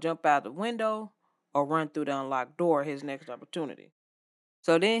either gonna jump out the window or run through the unlocked door his next opportunity.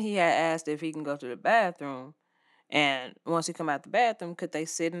 So then he had asked if he can go to the bathroom, and once he come out the bathroom, could they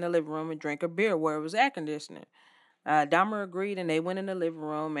sit in the living room and drink a beer where it was air conditioning? Dahmer agreed, and they went in the living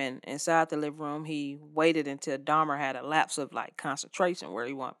room, and inside the living room, he waited until Dahmer had a lapse of, concentration where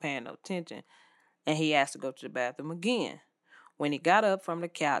he wasn't paying no attention, and he asked to go to the bathroom again. When he got up from the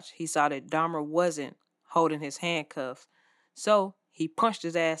couch, he saw that Dahmer wasn't holding his handcuffs, so he punched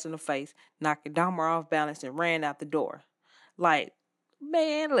his ass in the face, knocking Dahmer off balance, and ran out the door. Like,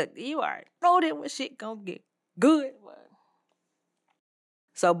 man, look, you already know that what shit gonna get good.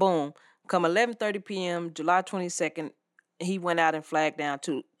 So boom, come 11:30 p.m., July 22nd, he went out and flagged down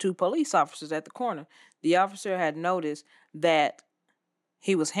two police officers at the corner. The officer had noticed that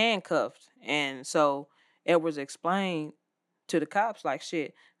he was handcuffed, and so Edwards explained to the cops, like,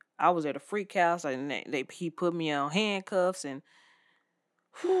 shit, I was at a freak house, and he put me on handcuffs, and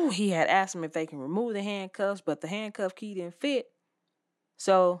he had asked them if they can remove the handcuffs, but the handcuff key didn't fit.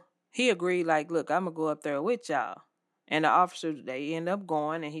 So he agreed, like, look, I'm going to go up there with y'all. And the officer, they end up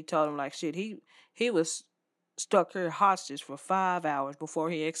going, and he told him, like, shit, he was stuck here hostage for 5 hours before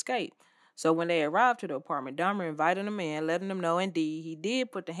he escaped. So when they arrived to the apartment, Dahmer invited him in, letting them know, indeed, he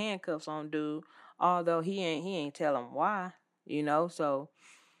did put the handcuffs on dude, although he ain't tell him why, So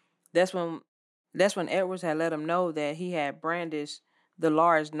that's when Edwards had let him know that he had brandished the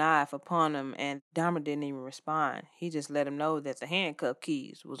large knife upon him, and Dahmer didn't even respond. He just let him know that the handcuff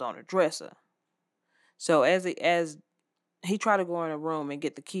keys was on the dresser. So as he tried to go in a room and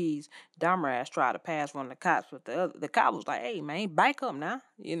get the keys, Dahmer ass tried to pass one of the cops, but the cop was like, "Hey man, back up now,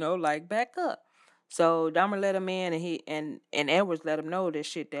 back up." So Dahmer let him in, and Edwards let him know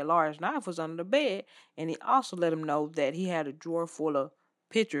that large knife was under the bed, and he also let him know that he had a drawer full of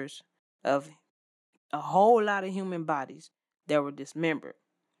pictures of a whole lot of human bodies that were dismembered.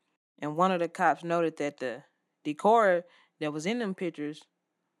 And one of the cops noted that the decor that was in them pictures,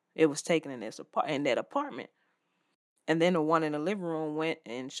 it was taken in that apartment. And then the one in the living room went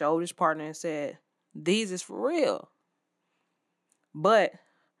and showed his partner and said, "These is for real." But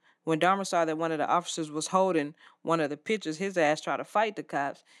when Dahmer saw that one of the officers was holding one of the pictures, his ass tried to fight the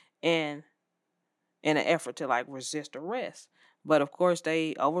cops and in an effort to resist arrest. But of course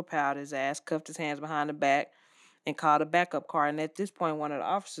they overpowered his ass, cuffed his hands behind the back, and called a backup car. And at this point, one of the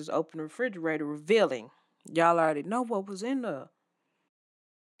officers opened the refrigerator, revealing, y'all already know what was in there.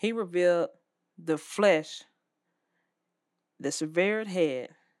 He revealed the flesh, the severed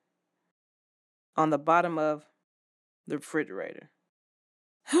head on the bottom of the refrigerator.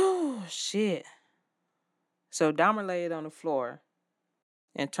 Oh, shit. So Dahmer laid on the floor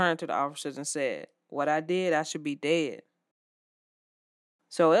and turned to the officers and said, "What I did, I should be dead."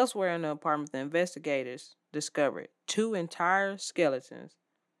 So elsewhere in the apartment, the investigators discovered 2 entire skeletons,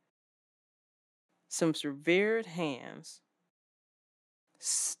 some severed hands,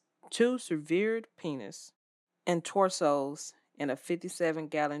 2 severed penis, and torsos in a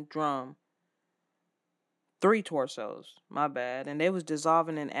 57-gallon drum. 3 torsos, my bad, and they was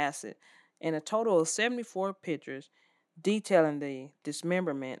dissolving in acid. And a total of 74 pictures detailing the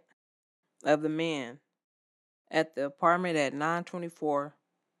dismemberment of the men at the apartment at 924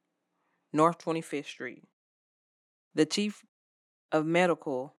 North 25th Street. The chief of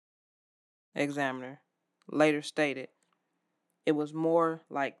medical examiner later stated it was more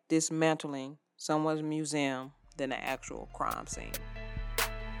like dismantling someone's museum than the actual crime scene.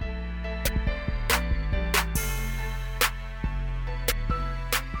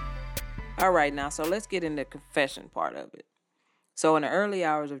 All right, now, so let's get into the confession part of it. So in the early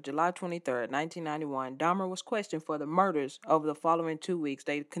hours of July 23rd, 1991, Dahmer was questioned for the murders. Over the following 2 weeks,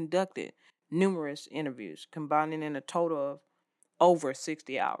 they conducted numerous interviews, combining in a total of over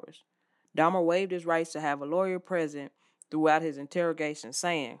 60 hours. Dahmer waived his rights to have a lawyer present throughout his interrogation,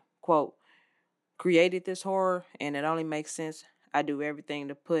 saying, quote, "Created this horror, and it only makes sense. I do everything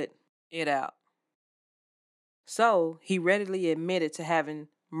to put it out." So he readily admitted to having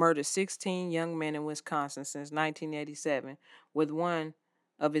murdered 16 young men in Wisconsin since 1987, with one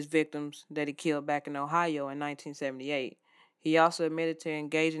of his victims that he killed back in Ohio in 1978. He also admitted to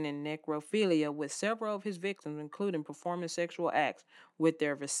engaging in necrophilia with several of his victims, including performing sexual acts with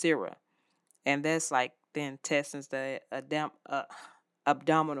their viscera. And that's like the intestines, the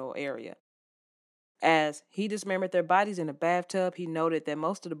abdominal area. As he dismembered their bodies in a bathtub, he noted that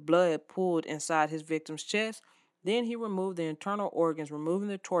most of the blood pooled inside his victim's chest. Then he removed the internal organs, removing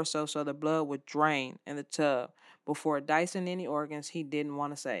the torso so the blood would drain in the tub before dicing any organs he didn't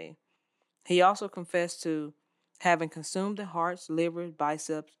want to save. He also confessed to having consumed the hearts, livers,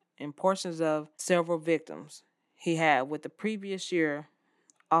 biceps, and portions of several victims he had with the previous year,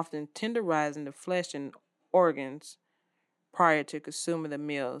 often tenderizing the flesh and organs prior to consuming the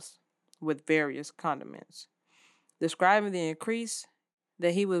meals with various condiments. Describing the increase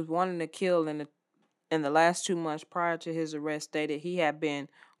that he was wanting to kill in the last 2 months prior to his arrest, stated he had been,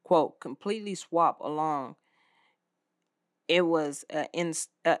 quote, completely swapped along. It was an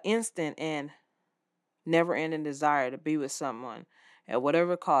instant and never-ending desire to be with someone at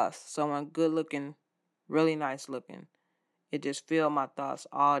whatever cost, someone good-looking, really nice-looking. It just filled my thoughts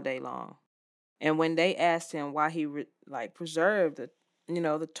all day long. And when they asked him why he preserved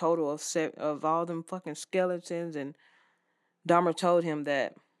the total of all them fucking skeletons, and Dahmer told him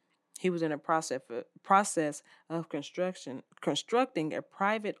that he was in a process of constructing a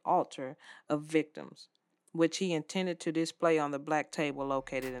private altar of victims, which he intended to display on the black table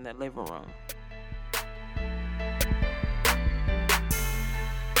located in the living room.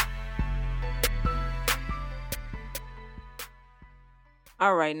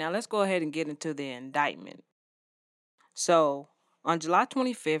 All right, now let's go ahead and get into the indictment. So, on July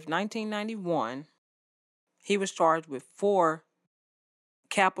 25th, 1991, he was charged with 4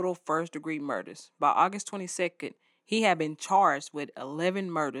 capital first-degree murders. By August 22nd, he had been charged with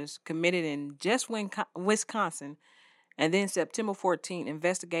 11 murders committed in just Wisconsin. And then September 14th,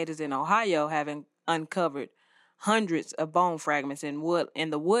 investigators in Ohio have uncovered hundreds of bone fragments in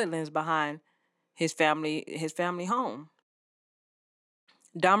the woodlands behind his family home.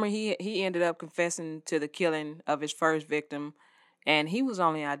 Dahmer, he ended up confessing to the killing of his first victim, and he was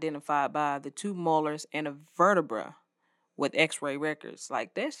only identified by the 2 molars and a vertebra with x-ray records.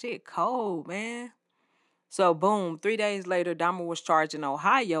 Like, that shit cold, man. So, boom, 3 days later, Dahmer was charged in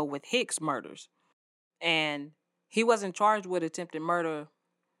Ohio with Hicks murders. And he wasn't charged with attempted murder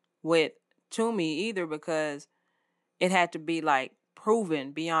with Toomey either, because it had to be,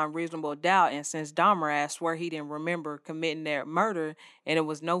 proven beyond reasonable doubt. And since Dahmer asked where he didn't remember committing their murder, and there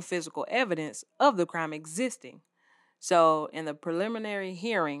was no physical evidence of the crime existing. So in the preliminary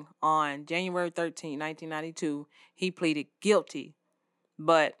hearing on January 13, 1992, he pleaded guilty,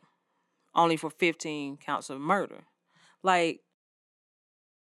 but only for 15 counts of murder.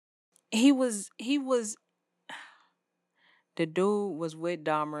 The dude was with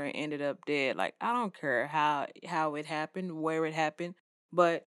Dahmer and ended up dead. I don't care how it happened, where it happened,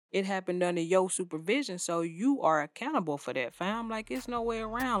 but it happened under your supervision, so you are accountable for that, fam. It's no way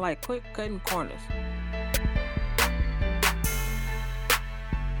around. Quit cutting corners.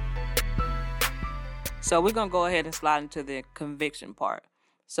 So we're going to go ahead and slide into the conviction part.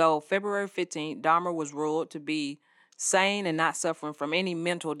 So February 15th, Dahmer was ruled to be sane and not suffering from any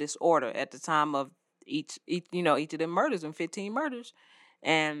mental disorder at the time of each of them murders, and 15 murders.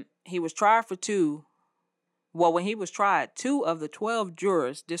 And he was tried for 2. Well, when he was tried, 2 of the 12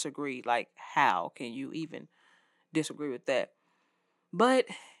 jurors disagreed. How can you even disagree with that? But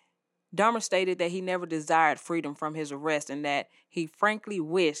Dahmer stated that he never desired freedom from his arrest and that he frankly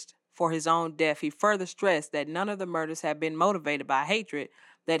wished for his own death. He further stressed that none of the murders had been motivated by hatred,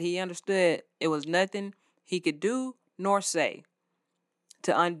 that he understood it was nothing he could do nor say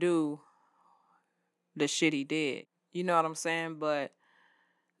to undo the shit he did. You know what I'm saying? But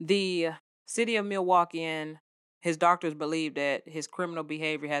the city of Milwaukee and his doctors believe that his criminal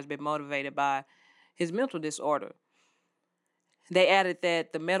behavior has been motivated by his mental disorder. They added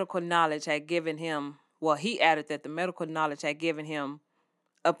that the medical knowledge had given him, he added that the medical knowledge had given him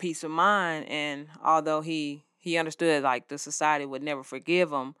a peace of mind. And although he understood like the society would never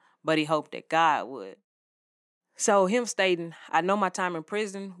forgive him, but he hoped that God would. So him stating, I know my time in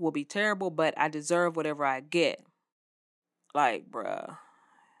prison will be terrible, but I deserve whatever I get. Like, bruh,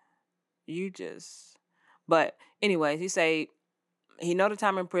 you just... But anyways, he say he know the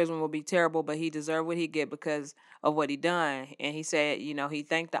time in prison will be terrible, but he deserved what he get because of what he done. And he said, he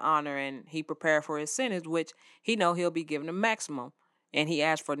thanked the honor and he prepared for his sentence, which he know he'll be given a maximum. And he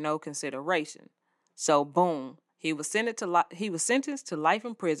asked for no consideration. So boom, he was sentenced to life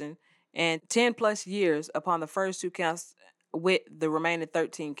in prison and 10 plus years upon the first 2 counts, with the remaining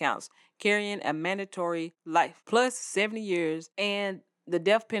 13 counts, carrying a mandatory life plus 70 years. And the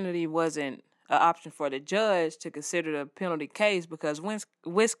death penalty wasn't an option for the judge to consider the penalty case because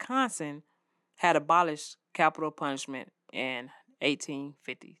Wisconsin had abolished capital punishment in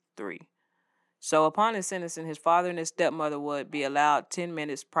 1853. So upon his sentencing, his father and his stepmother would be allowed 10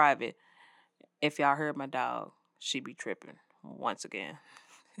 minutes private. If y'all heard my dog, she be tripping once again.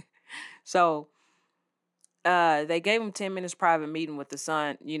 So they gave him 10 minutes private meeting with the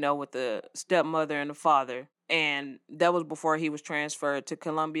son, with the stepmother and the father. And that was before he was transferred to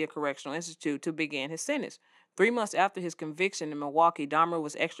Columbia Correctional Institute to begin his sentence. 3 months after his conviction in Milwaukee, Dahmer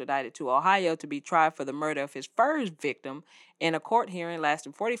was extradited to Ohio to be tried for the murder of his first victim in a court hearing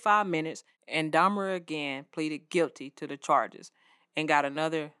lasting 45 minutes. And Dahmer again pleaded guilty to the charges and got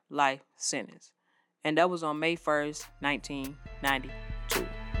another life sentence. And that was on May 1st, 1992.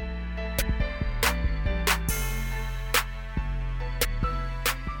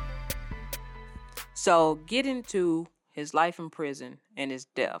 So get into his life in prison and his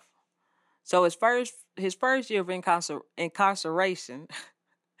death. So his first year of incarceration,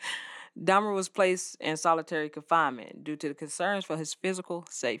 Dahmer was placed in solitary confinement due to the concerns for his physical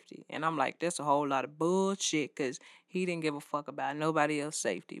safety. And I'm like, that's a whole lot of bullshit because he didn't give a fuck about nobody else's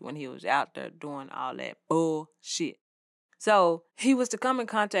safety when he was out there doing all that bullshit. So he was to come in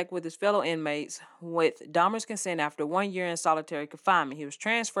contact with his fellow inmates with Dahmer's consent. After 1 year in solitary confinement, he was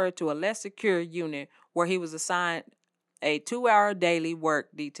transferred to a less secure unit where he was assigned a 2-hour daily work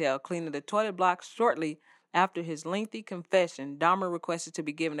detail cleaning the toilet block. Shortly after his lengthy confession, Dahmer requested to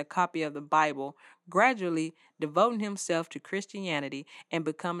be given a copy of the Bible, gradually devoting himself to Christianity and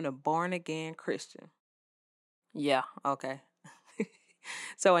becoming a born-again Christian. Yeah, okay.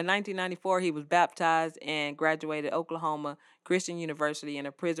 So in 1994, he was baptized and graduated Oklahoma Christian University in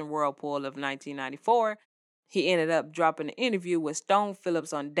a prison whirlpool of 1994. He ended up dropping an interview with Stone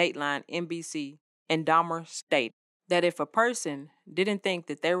Phillips on Dateline NBC, and Dahmer stated that if a person didn't think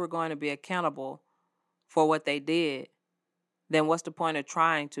that they were going to be accountable for what they did, then what's the point of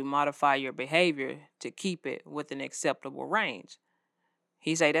trying to modify your behavior to keep it within an acceptable range?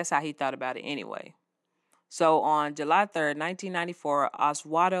 He said that's how he thought about it anyway. So on July 3rd, 1994,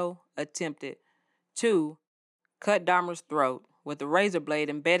 Oswaldo attempted to cut Dahmer's throat with a razor blade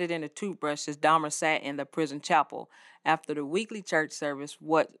embedded in a toothbrush as Dahmer sat in the prison chapel after the weekly church service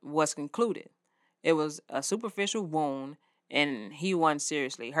was concluded. It was a superficial wound, and he wasn't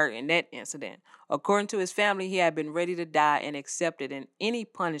seriously hurt in that incident. According to his family, he had been ready to die and accepted in any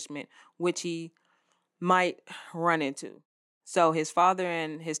punishment which he might run into. So his father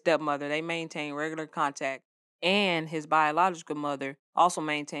and his stepmother, they maintained regular contact, and his biological mother also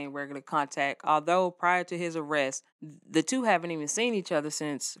maintained regular contact, although prior to his arrest, the two haven't even seen each other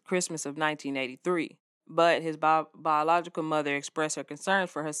since Christmas of 1983. But his biological mother expressed her concerns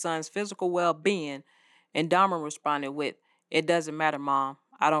for her son's physical well-being, and Dahmer responded with, "It doesn't matter, Mom.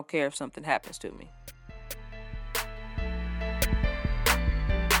 I don't care if something happens to me."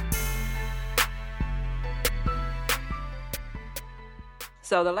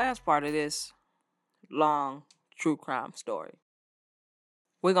 So the last part of this long true crime story,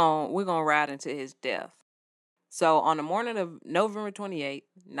 we're gonna ride into his death. So on the morning of November 28,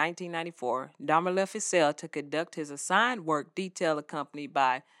 1994, Dahmer left his cell to conduct his assigned work detail accompanied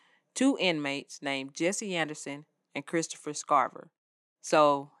by 2 inmates named Jesse Anderson and Christopher Scarver.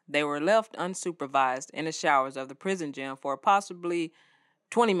 So they were left unsupervised in the showers of the prison gym for possibly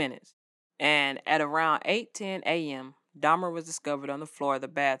 20 minutes. And at around 8:10 a.m., Dahmer was discovered on the floor of the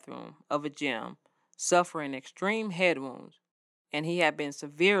bathroom of a gym, suffering extreme head wounds, and he had been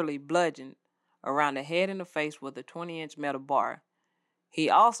severely bludgeoned around the head and the face with a 20-inch metal bar. He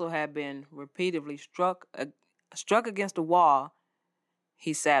also had been repeatedly struck against the wall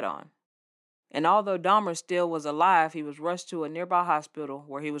he sat on. And although Dahmer still was alive, he was rushed to a nearby hospital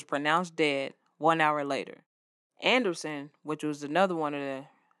where he was pronounced dead 1 hour later. Anderson, which was another one of the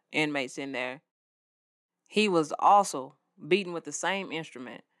inmates in there, he was also beaten with the same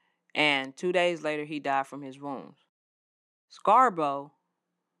instrument, and 2 days later he died from his wounds. Scarborough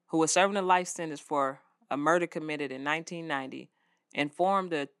who was serving a life sentence for a murder committed in 1990, informed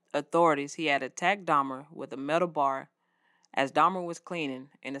the authorities he had attacked Dahmer with a metal bar as Dahmer was cleaning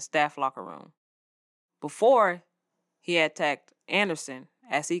in the staff locker room. Before, he had attacked Anderson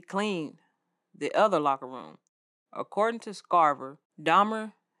as he cleaned the other locker room. According to Scarver,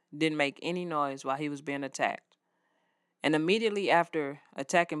 Dahmer didn't make any noise while he was being attacked. And immediately after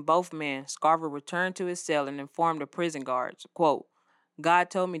attacking both men, Scarver returned to his cell and informed the prison guards, quote, "God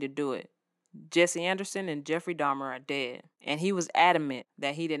told me to do it. Jesse Anderson and Jeffrey Dahmer are dead." And he was adamant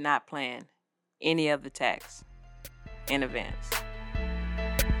that he did not plan any of the attacks in advance.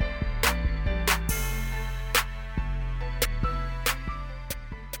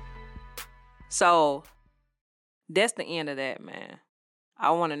 So that's the end of that, man.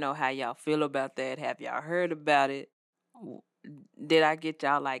 I want to know how y'all feel about that. Have y'all heard about it? Did I get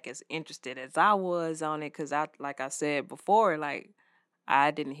y'all like as interested as I was on it? Because like I said before, like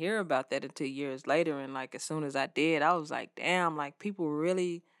I didn't hear about that until years later. And like as soon as I did, I was like, damn, like people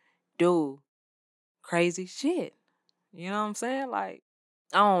really do crazy shit. You know what I'm saying? Like,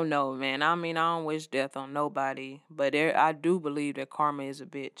 I don't know, man. I mean, I don't wish death on nobody, but I do believe that karma is a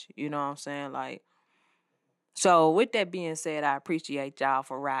bitch. You know what I'm saying? Like, so with that being said, I appreciate y'all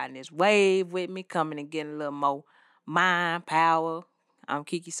for riding this wave with me, coming and getting a little more mind power. I'm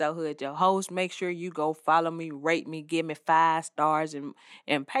Kiki So Hood, your host. Make sure you go follow me, rate me, give me 5 stars,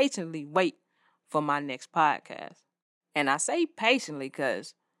 and patiently wait for my next podcast. And I say patiently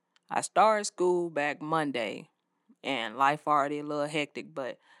because I started school back Monday, and life already a little hectic,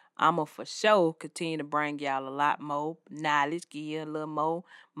 but I'ma for sure continue to bring y'all a lot more knowledge, give you a little more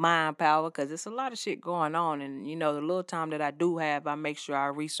mind power, because there's a lot of shit going on. And, you know, the little time that I do have, I make sure I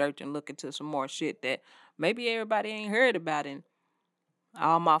research and look into some more shit that maybe everybody ain't heard about. And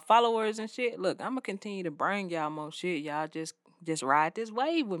all my followers and shit, look, I'ma continue to bring y'all more shit. Y'all just ride this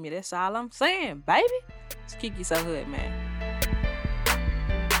wave with me. That's all I'm saying, baby. It's Kiki So Hood, man.